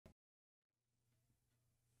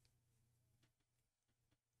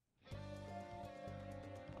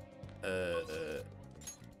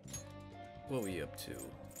What were you up to?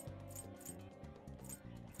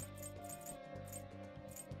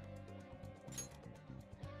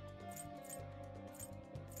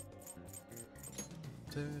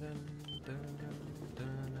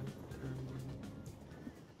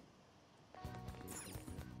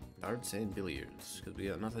 Darts and billiards, because we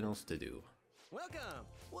got nothing else to do. Welcome.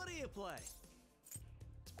 What do you play?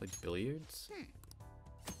 Let's play billiards.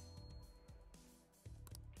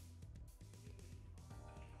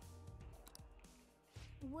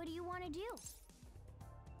 What do you want to do?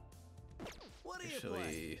 What do you play?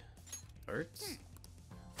 Actually, darts?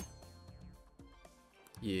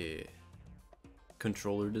 Yeah.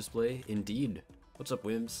 Controller display? Indeed. What's up,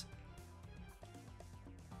 Wims?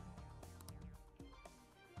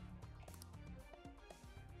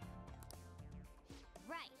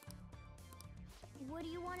 Right. What do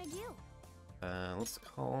you want to do? Let's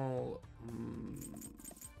call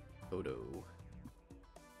Odo.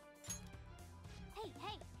 Hey,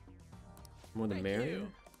 hey. More the Thank merrier?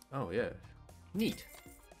 you. Oh yeah. Neat.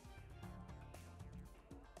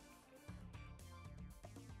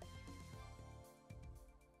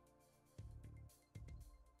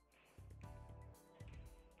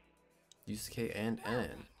 Use K and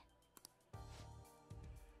N.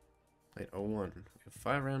 Wait, 01. We have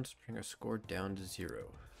 5 rounds to bring our score down to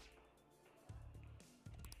 0.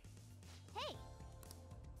 Hey.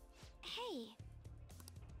 Hey.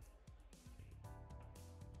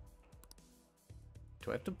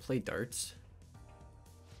 Do I have to play darts?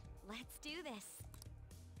 Let's do this.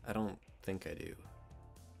 I don't think I do.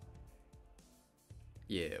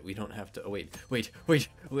 Yeah, we don't have to. Oh, wait.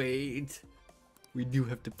 We do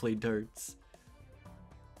have to play darts.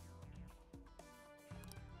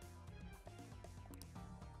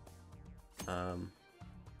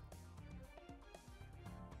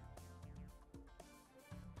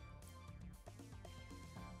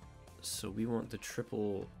 So we want the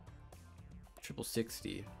triple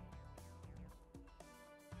 60.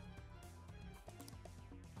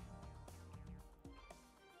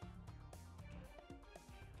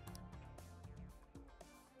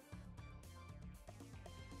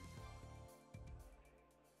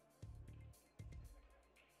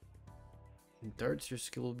 In darts, your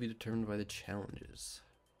skill will be determined by the challenges.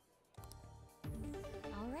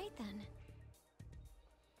 All right then.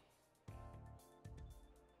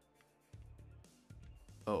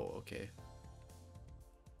 Oh, okay.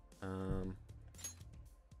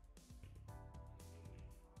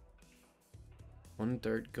 One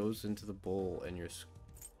dart goes into the bowl, and your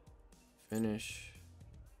finish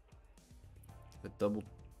a double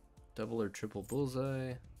or triple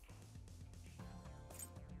bullseye.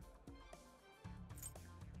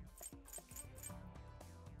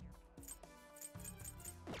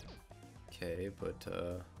 Okay, but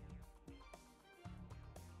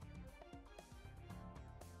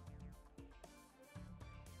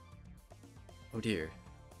oh dear.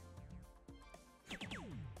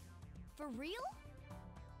 For real?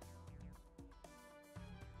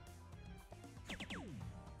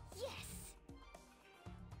 Yes.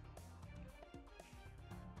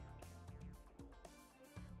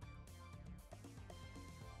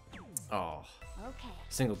 Oh, Okay.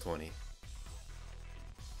 single 20.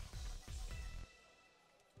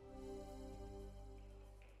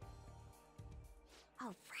 All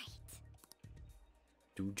right.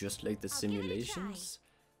 Do just like the I'll give it a try. simulations?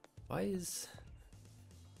 Why is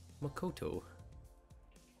Makoto?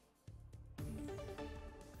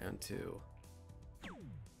 Round 2.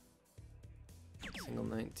 Single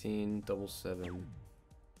 19, double 7. What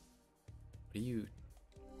are you?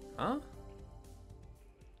 Huh?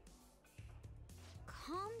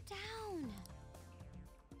 Calm down.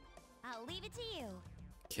 I'll leave it to you.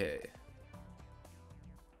 Okay.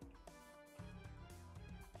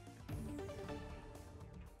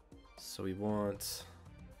 So we want,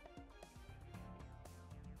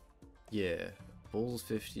 yeah, bulls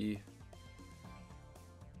 50,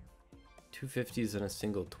 2 50s and a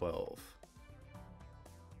single 12.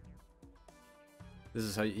 This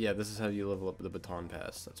is how, yeah, this is how you level up the baton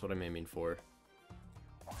pass. That's what I'm aiming for.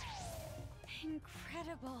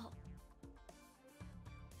 Incredible.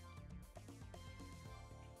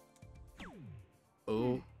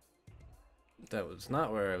 Oh, that was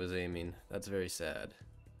not where I was aiming. That's very sad.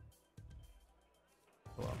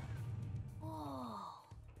 Well, Whoa.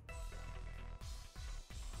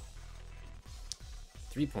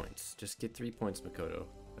 3 points. Just get 3 points, Makoto.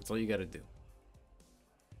 That's all you gotta do.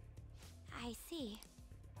 I see.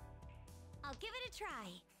 I'll give it a try.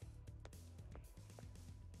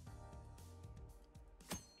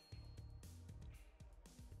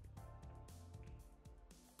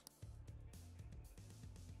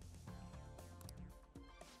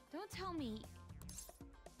 Don't tell me.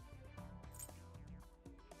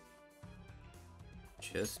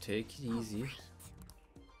 Just take it easy. Alright.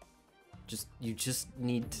 You just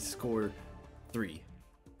need to score 3.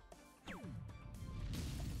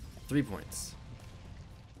 3 points.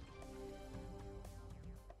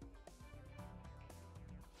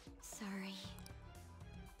 Sorry.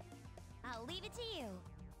 I'll leave it to you.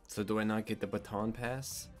 So do I not get the baton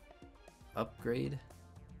pass upgrade?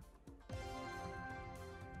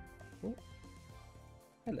 Oh.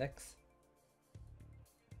 Hi, Lex.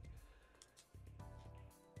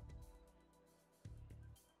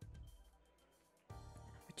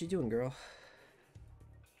 What you doing, girl?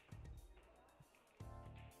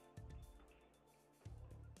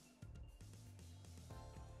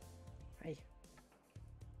 Hi.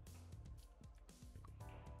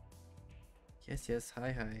 Yes, yes.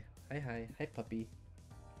 Hi, hi. Hi, hi. Hi, puppy.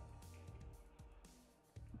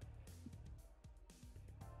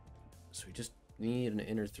 So we just need an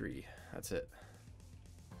inner 3. That's it.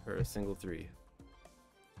 Or a single 3.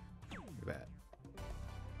 Look at that.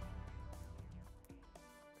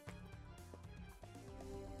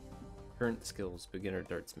 Current skills, beginner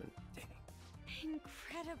dartsman. Dang.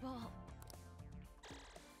 Incredible.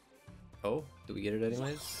 Oh, do we get it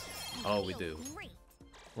anyways? Oh, we do. Great.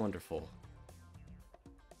 Wonderful.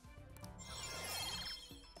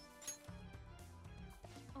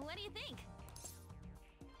 What do you think?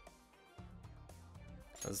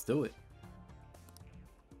 Let's do it.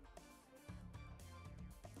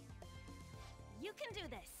 You can do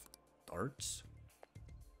this. Darts?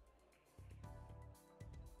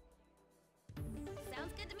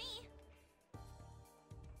 Sounds good to me.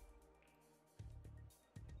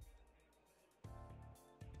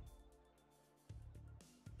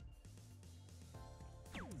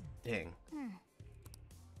 Dang.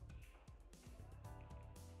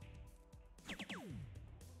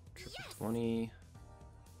 Triple 20.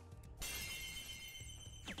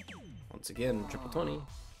 Once again, triple 20.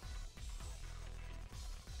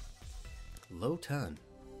 Low ton.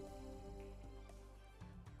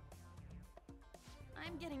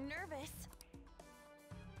 I'm getting nervous.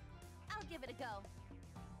 I'll give it a go.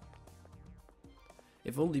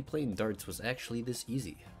 If only playing darts was actually this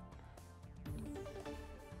easy.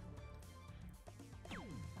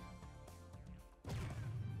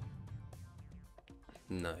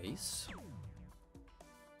 Nice.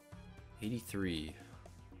 83.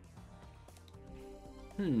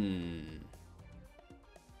 Yes!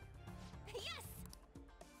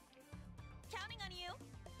 Counting on you.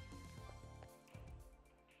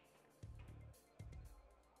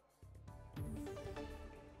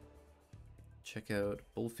 Check out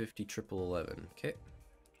Bull 50 triple 11. Okay.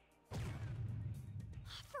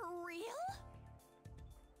 For real?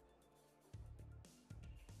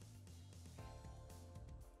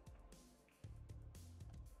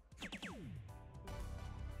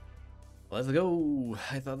 Let's go.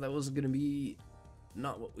 I thought that was gonna be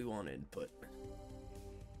not what we wanted, but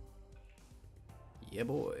yeah,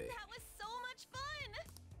 boy. That was so much fun!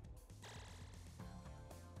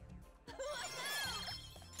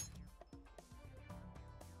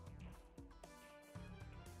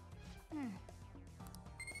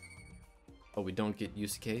 Oh, we don't get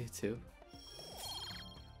Yusuke too?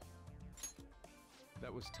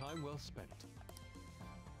 That was time well spent.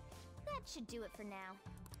 That should do it for now.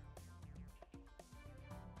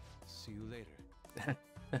 See you later.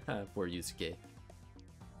 Poor Yusuke.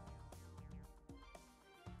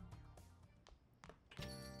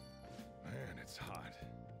 Man, it's hot.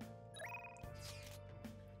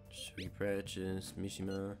 Shogi Practice,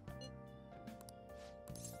 Mishima.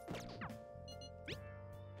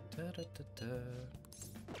 Da-da-da-da.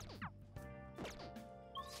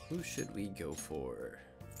 Who should we go for?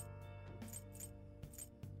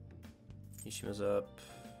 Mishima's up.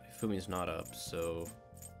 Fumi's not up, so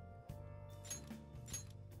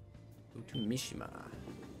go to Mishima.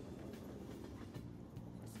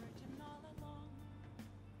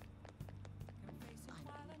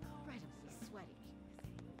 Incredibly sweaty.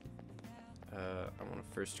 I want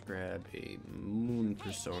to first grab a Moon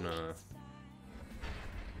Persona.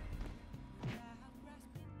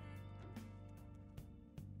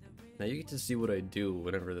 Now you get to see what I do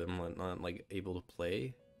whenever I'm not like able to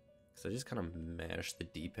play, because I just kind of mash the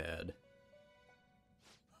D-pad.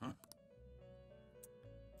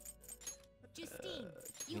 Justine,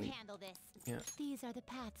 you handle this. Yeah. These are the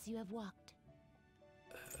paths you have walked.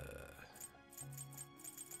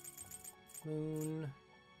 Moon.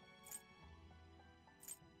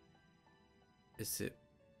 It's Is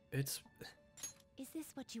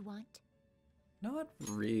this what you want? not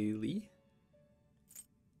really.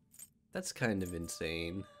 That's kind of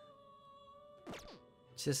insane.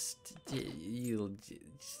 just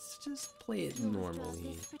play it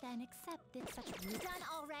normally. Then accepted such rude. Done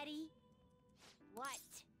already. What?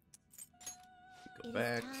 Go It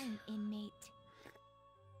back. is time, inmate.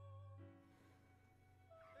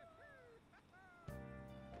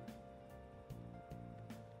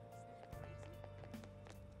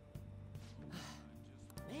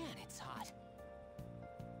 Man, it's hot.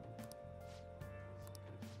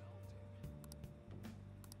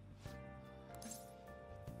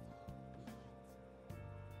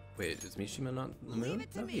 Wait, is Mishima not in the Leave moon?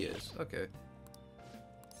 it to No, he me. is. Okay.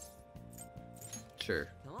 Sure.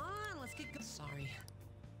 Come on, let's get good. Sorry.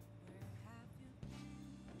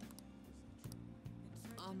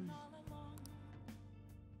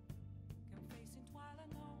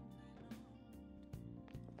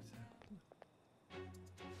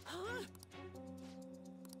 Huh?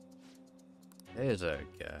 There's our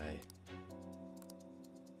guy.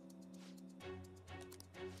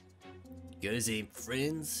 You guys ain't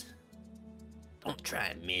friends? Don't try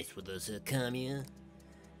and mess with us, Kamiya.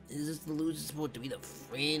 Is this the loser supposed to be the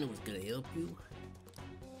friend who's gonna help you?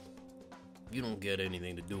 You don't got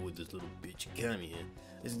anything to do with this little bitch, Kamiya.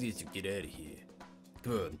 Let's get you get out of here.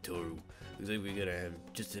 Come on, Toru. Looks like we gotta have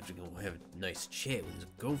to go have a nice chat with his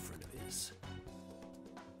girlfriend of his.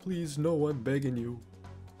 Please, no, I'm begging you.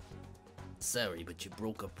 Sorry, but you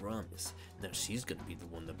broke a promise. Now she's gonna be the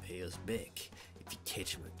one to pay us back. If you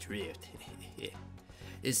catch my drift.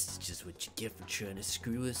 This is just what you get for trying to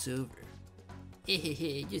screw us over.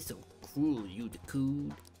 You're so cruel, you the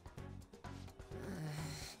coon.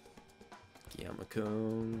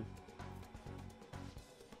 Yamakon.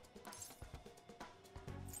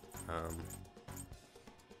 I'm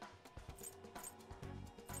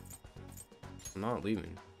not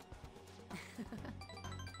leaving.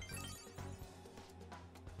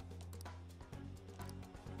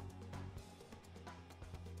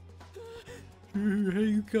 Hey,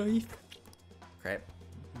 you guys. Crap.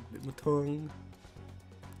 Bit my tongue.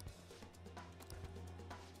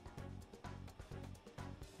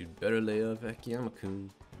 You'd better lay off Akiyama-kun.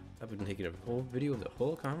 I've been taking a whole video of the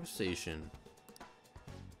whole conversation.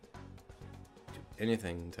 Do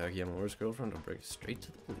anything to Akiyama or his girlfriend or break straight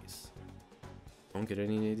to the police. Won't get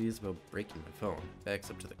any ideas about breaking my phone. Backs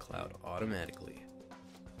up to the cloud automatically.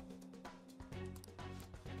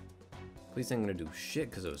 Police ain't gonna do shit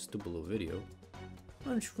because of a stupid little video.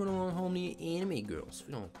 Why don't you run along home to your anime girls?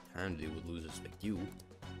 We don't have time to deal with losers like you.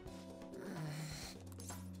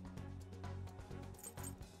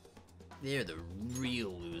 They're the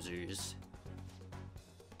real losers.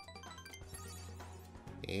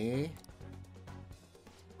 Eh?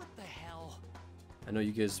 What the hell? I know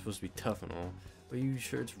you guys are supposed to be tough and all, but are you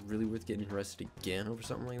sure it's really worth getting arrested again over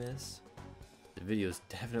something like this? The video is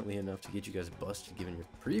definitely enough to get you guys busted given your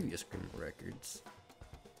previous criminal records.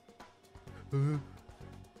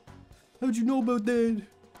 How'd you know about that?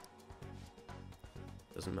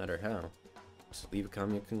 Doesn't matter how. Just leave a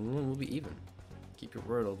comment and we'll be even. Keep your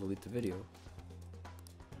word, I'll delete the video.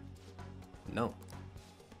 No.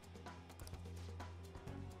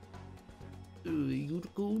 You the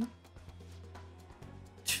coon?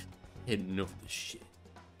 Had enough of this shit.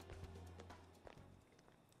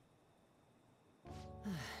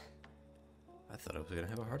 I thought I was gonna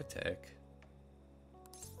have a heart attack.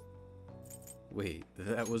 Wait,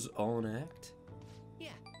 that was all an act?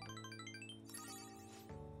 Yeah.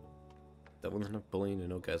 That wasn't enough bullying to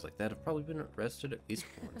know guys like that have probably been arrested at least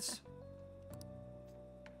once.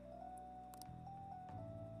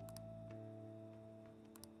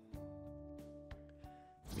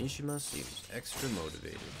 Mishima seems extra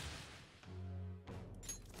motivated.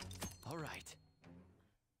 All right.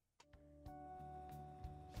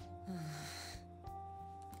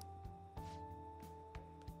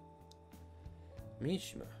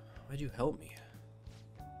 Mishima, why'd you help me?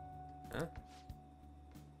 Huh?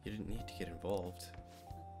 You didn't need to get involved.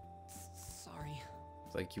 Sorry.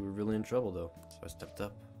 It's like you were really in trouble though, so I stepped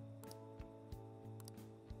up.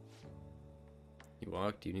 You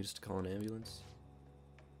walk? Do you need us to call an ambulance?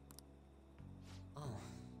 Oh.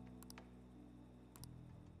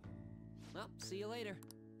 Well, see you later.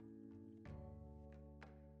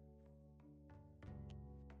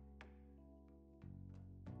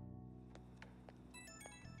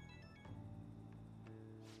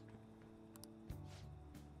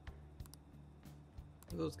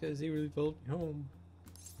 Those guys, they really followed me home.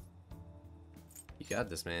 You got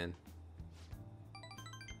this, man.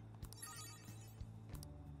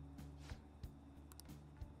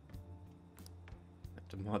 Have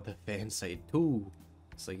to mod the fan site too.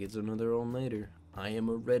 It's like it's another all-nighter. I am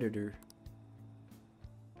a redditor.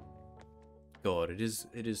 God, it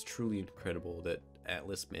is truly incredible that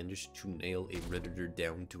Atlas managed to nail a Redditor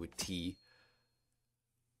down to a T.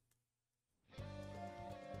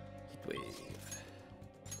 Heatwave.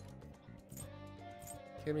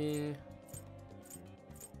 Gimme.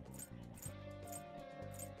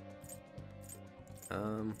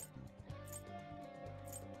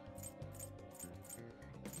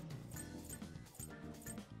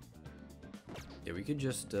 Yeah, we could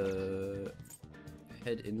just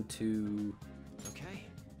head into Okay.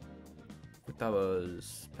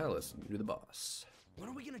 Futaba's palace and do the boss. When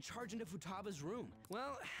are we gonna charge into Futaba's room?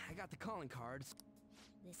 Well, I got the calling cards.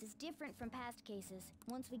 This is different from past cases.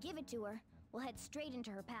 Once we give it to her, we'll head straight into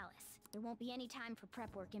her palace. There won't be any time for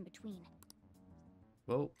prep work in between.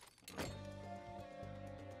 Well,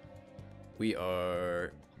 we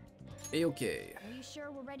are A-okay. Are you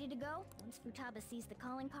sure we're ready to go? Once Futaba sees the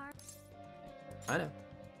calling card? I know.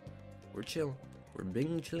 We're chilling. We're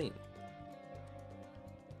being chilling.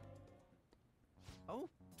 Oh,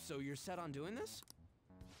 so you're set on doing this?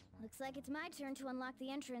 Looks like it's my turn to unlock the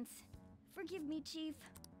entrance. Forgive me, Chief.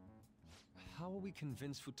 How will we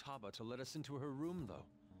convince Futaba to let us into her room, though?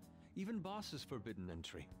 Even Boss is forbidden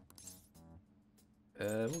entry.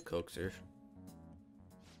 We'll coax her.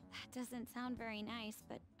 That doesn't sound very nice,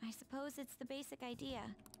 but I suppose it's the basic idea.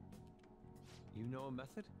 You know a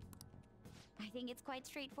method? I think it's quite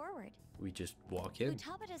straightforward. We just walk in.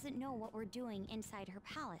 Futaba doesn't know what we're doing inside her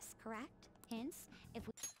palace, correct? Hence, if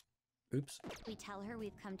Oops. we tell her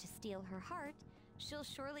we've come to steal her heart, she'll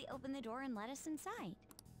surely open the door and let us inside.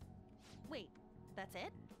 Wait, that's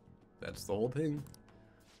it? That's the whole thing.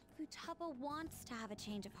 Futaba wants to have a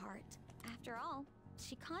change of heart. After all,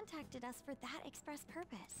 she contacted us for that express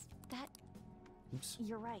purpose. Oops.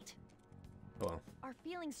 You're right. Oh well. Our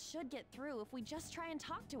feelings should get through if we just try and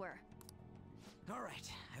talk to her. All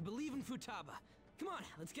right, I believe in Futaba. Come on,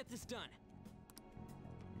 let's get this done.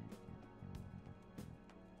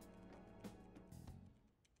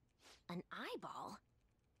 An eyeball?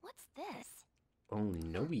 What's this? Oh,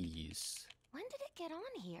 noise. When did it get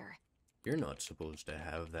on here? You're not supposed to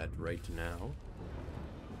have that right now.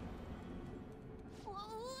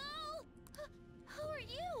 Whoa! Who are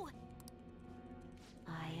you?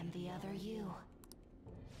 I am the other you.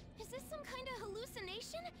 Is this some kind of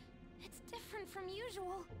hallucination? It's different from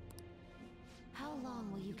usual. How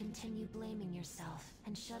long will you continue blaming yourself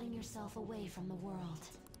and shutting yourself away from the world?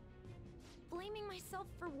 Blaming myself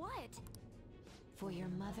for what? For your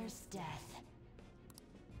mother's death.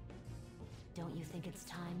 Don't you think it's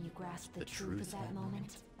time you grasp the truth of that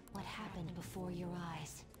moment? What happened before your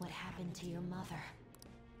eyes? What happened to your mother?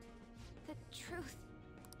 The truth.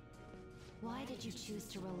 Why did you choose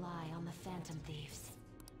to rely on the Phantom Thieves?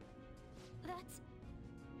 That's...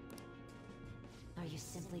 Are you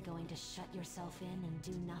simply going to shut yourself in and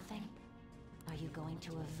do nothing? Are you going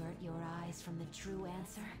to avert your eyes from the true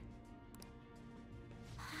answer?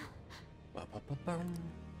 Ba-ba-ba-bum.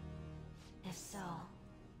 If so,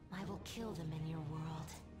 I will kill them in your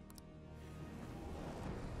world.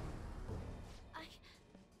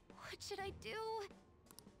 What should I do?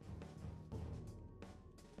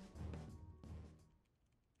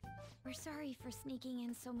 We're sorry for sneaking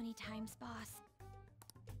in so many times, boss.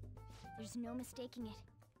 There's no mistaking it.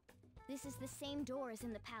 This is the same door as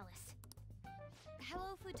in the palace.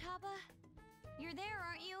 Hello, Futaba? You're there,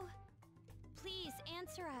 aren't you? Please,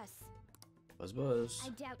 answer us. Buzz buzz. I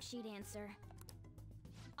doubt she'd answer.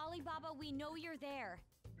 Alibaba, we know you're there.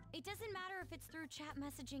 It doesn't matter if it's through chat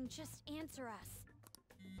messaging, just answer us.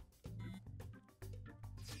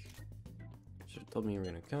 Should've told me you were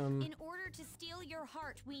gonna come. In order to steal your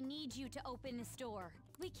heart, we need you to open this door.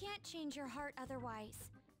 We can't change your heart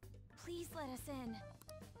otherwise. Please let us in.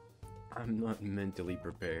 I'm not mentally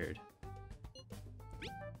prepared.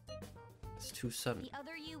 It's too sudden. The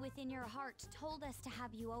other you within your heart told us to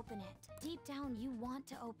have you open it. Deep down, you want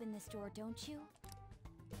to open this door, don't you?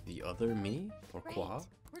 The other me? Pourquoi? Right.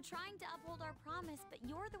 We're trying to uphold our promise, but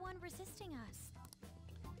you're the one resisting us.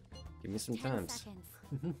 Give me some 10 time. seconds.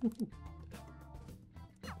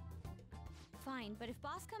 Fine, but if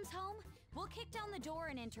boss comes home, we'll kick down the door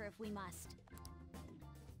and enter if we must.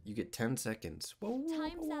 You get 10 seconds. Whoa, whoa,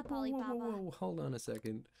 Time's whoa, up, whoa, whoa, Alibaba. whoa, whoa. Hold on a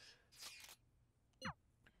second.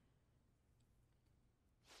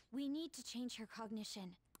 We need to change her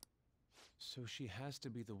cognition. So she has to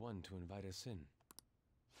be the one to invite us in.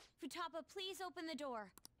 Futaba, please open the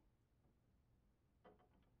door.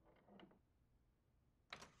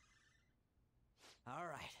 All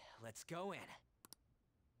right, let's go in.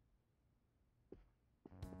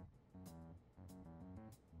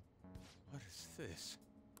 What is this?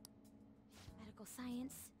 Medical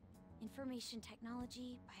science, information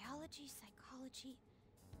technology, biology, psychology.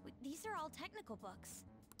 These are all technical books.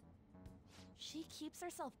 She keeps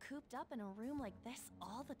herself cooped up in a room like this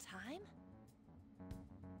all the time?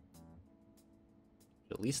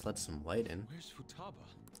 At least let some light in. Where's Futaba?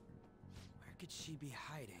 Where could she be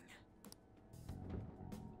hiding?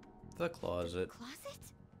 The closet. Closet?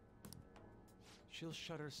 She'll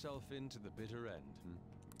shut herself into the bitter end,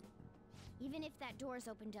 Even if that door's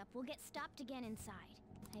opened up, we'll get stopped again inside.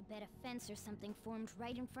 I bet a fence or something formed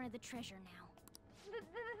right in front of the treasure now. This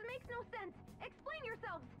makes no sense. Explain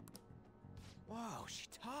yourselves. Whoa, she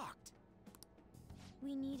talked.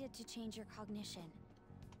 We needed to change your cognition.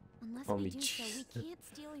 Unless Oh, we me do so, we can't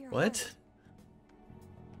steal your What? heart.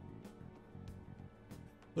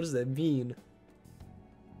 What does that mean?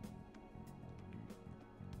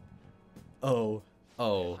 Oh,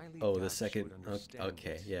 the second.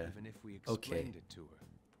 Okay, yeah. Even if we Okay. explained it to her.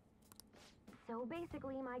 So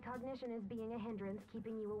basically, my cognition is being a hindrance,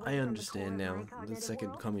 keeping you away I from understand the core now. of my The cognitive second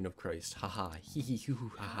world? coming of Christ. Haha. Hee hee hoo hoo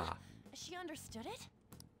haha. She understood it?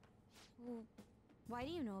 Well, why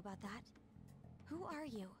do you know about that? Who are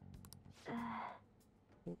you?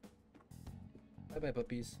 Bye bye,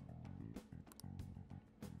 puppies.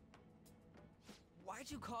 Why'd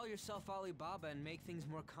you call yourself Alibaba and make things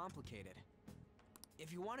more complicated?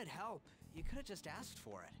 If you wanted help, you could have just asked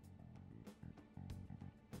for it.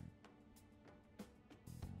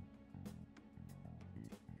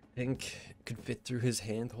 Think it could fit through his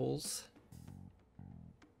handholes?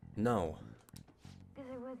 No.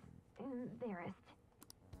 Because I was embarrassed.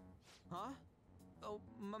 Huh? Oh,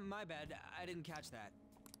 my bad. I didn't catch that.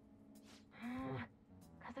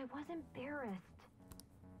 Because I was embarrassed.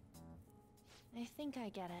 I think I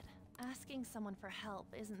get it. Asking someone for help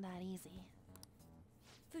isn't that easy.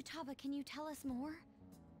 Futaba, can you tell us more?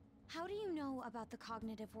 How do you know about the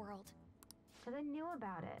cognitive world? Because I knew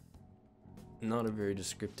about it. Not a very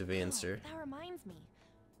descriptive answer. Oh, that reminds me.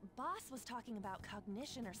 Boss was talking about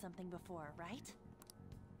cognition or something before, right?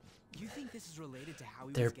 You think this is related to how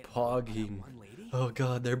he They're was getting caught by that pogging. one lady? Oh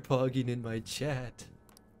god, they're pogging in my chat.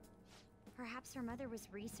 Perhaps her mother was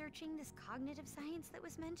researching this cognitive science that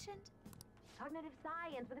was mentioned? Cognitive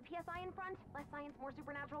science with a PSI in front. Less science, more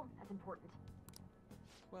supernatural. That's important.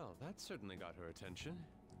 Well, that certainly got her attention.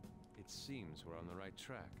 It seems we're on the right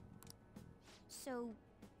track. So,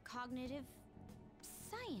 cognitive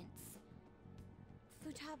science.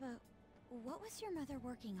 Futaba, what was your mother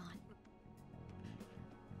working on?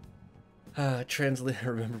 Translate.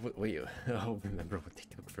 Remember what? Wait. Oh, remember what they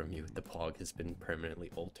took from you. The pog has been permanently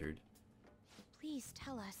altered. Please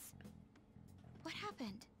tell us. What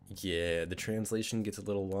happened? Yeah, the translation gets a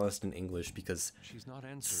little lost in English because She's not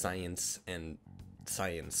answering. science and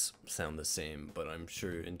science sound the same, but I'm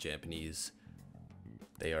sure in Japanese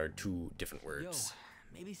they are two different Yo, words.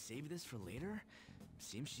 maybe save this for later?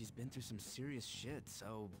 Seems she's been through some serious shit,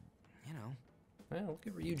 so, you know. Well, look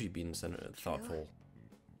at Ryuji being thoughtful.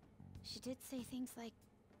 She did say things like,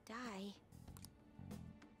 die.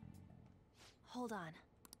 Hold on.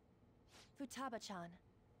 Futaba-chan,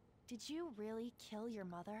 did you really kill your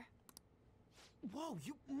mother? Whoa,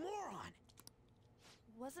 you moron!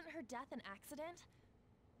 Wasn't her death an accident?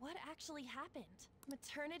 What actually happened?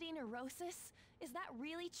 Maternity neurosis? Is that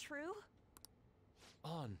really true?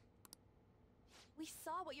 On. We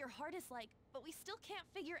saw what your heart is like, but we still can't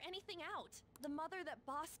figure anything out. The mother that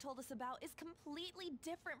Boss told us about is completely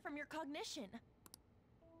different from your cognition.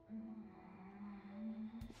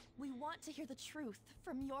 We want to hear the truth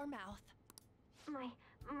from your mouth. My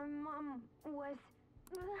mom was...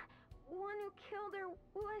 The one who killed her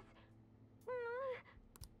was...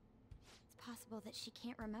 It's possible that she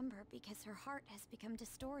can't remember because her heart has become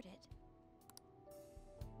distorted.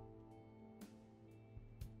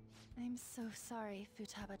 I'm so sorry,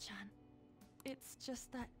 Futaba-chan. It's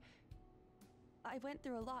just that I went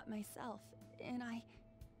through a lot myself, and I...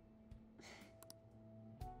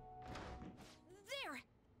 There!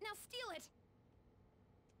 Now steal it!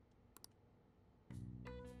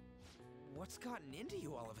 What's gotten into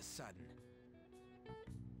you all of a sudden?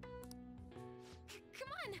 Come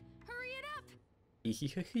on! Hurry it up!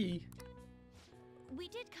 Hehehehe. We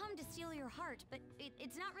did come to steal your heart, but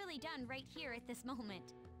it's not really done right here at this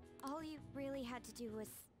moment. All you really had to do was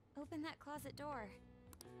open that closet door.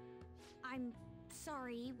 I'm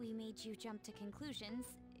sorry we made you jump to conclusions.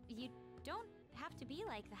 You don't have to be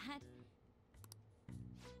like that.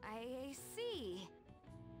 I see.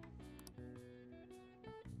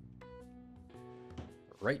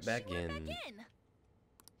 Right back She went in. back in!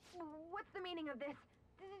 What's the meaning of this?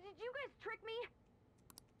 Did you guys trick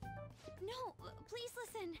me? No, please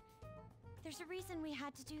listen. There's a reason we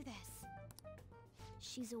had to do this.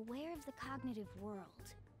 She's aware of the cognitive world.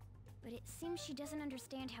 but it seems she doesn't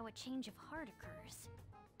understand how a change of heart occurs.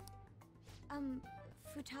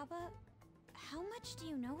 Futaba, how much do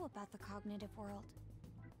you know about the cognitive world?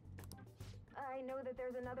 I know that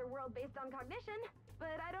there's another world based on cognition, but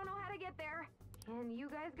I don't know how to get there. Can you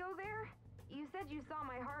guys go there? You said you saw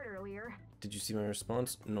my heart earlier. Did you see my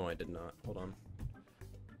response? No, I did not. Hold on.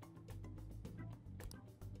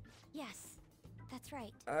 Yes, that's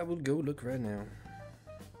right. I will go look right now.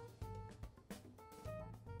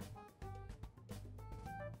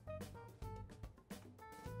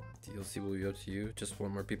 DLC will be up to you. Just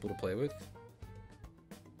one more people to play with.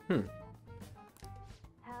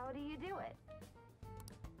 How do you do it?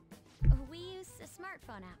 We use a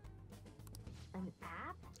smartphone app. An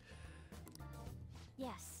app?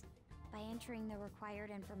 Yes. By entering the required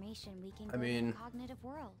information, we can I go to mean- the cognitive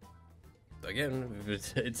world. Again,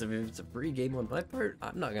 if it's a free game on my part,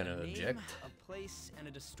 I'm not gonna A name, object. a place, and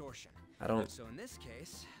a distortion. I don't. So in this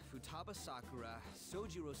case, Futaba Sakura,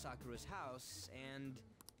 Sojiro Sakura's house, and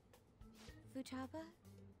Futaba,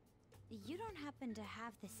 you don't happen to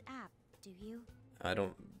have this app, do you? I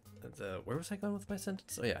don't. Where was I going with my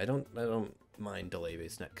sentence? Oh yeah, I don't mind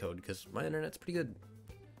delay-based netcode because my internet's pretty good.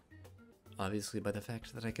 Obviously, by the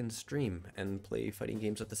fact that I can stream and play fighting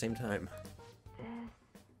games at the same time.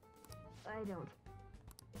 I don't.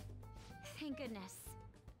 Thank goodness.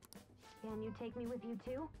 Can you take me with you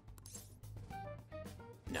too?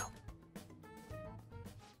 No.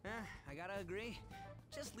 I gotta agree.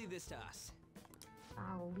 Just leave this to us.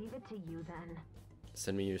 I'll leave it to you then.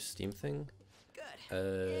 Send me your Steam thing. Good.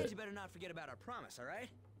 And you better not forget about our promise, all right?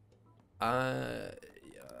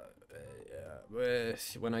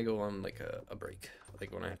 When I go on like a break,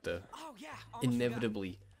 like when I have to Oh yeah. almost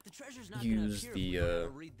inevitably forgot. The treasure's not use gonna appear if we don't ever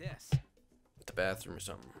read this. the bathroom or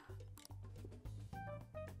something.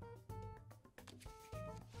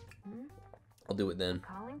 I'll do it then.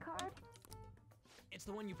 Calling card? It's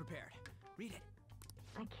the one you prepared. Read it.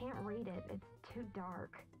 I can't read it. It's too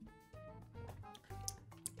dark.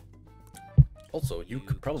 Also, you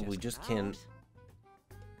could probably just out. can't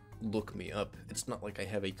look me up. It's not like I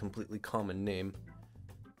have a completely common name.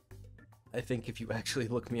 I think if you actually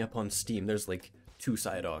look me up on Steam, there's like 2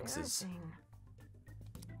 Ciadoxes. Embarrassing.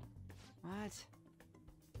 What?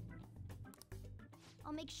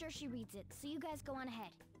 I'll make sure she reads it, so you guys go on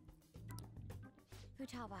ahead.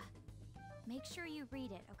 Futaba, make sure you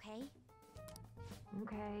read it, okay?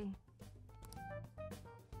 Okay.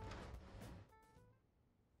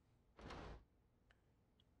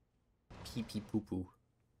 Pee pee poo poo.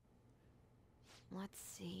 Let's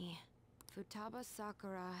see. Futaba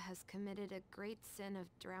Sakura has committed a great sin of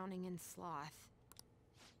drowning in sloth.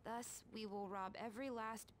 Thus, we will rob every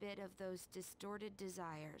last bit of those distorted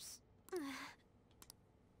desires.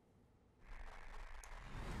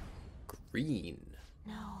 Green.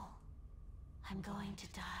 No. I'm going to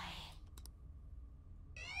die.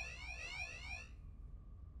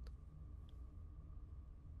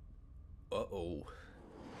 Uh-oh.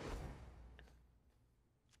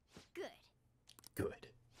 Good. Good.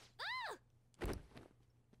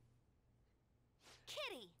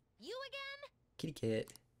 Kitty, you again? Kitty cat.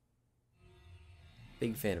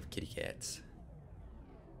 Big fan of kitty cats.